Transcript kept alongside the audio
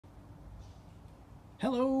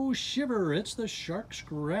Hello, Shiver. It's the Shark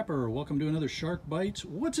Scrapper. Welcome to another Shark Bytes.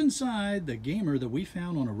 What's inside the gamer that we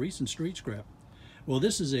found on a recent street scrap? Well,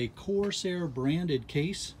 this is a Corsair branded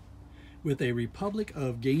case with a Republic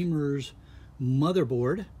of Gamers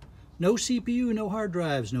motherboard. No CPU, no hard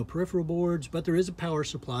drives, no peripheral boards, but there is a power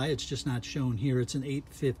supply. It's just not shown here. It's an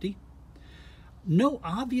 850. No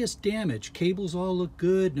obvious damage. Cables all look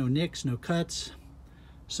good. No nicks, no cuts.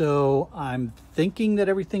 So I'm thinking that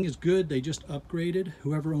everything is good. They just upgraded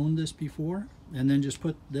whoever owned this before and then just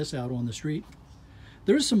put this out on the street.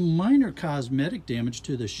 There's some minor cosmetic damage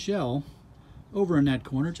to the shell over in that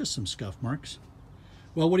corner, just some scuff marks.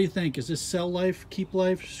 Well, what do you think? Is this sell life, keep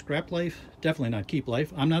life, scrap life? Definitely not keep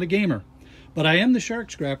life. I'm not a gamer, but I am the Shark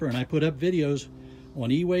Scrapper and I put up videos on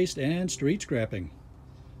e-waste and street scrapping.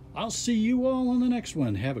 I'll see you all on the next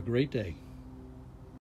one. Have a great day.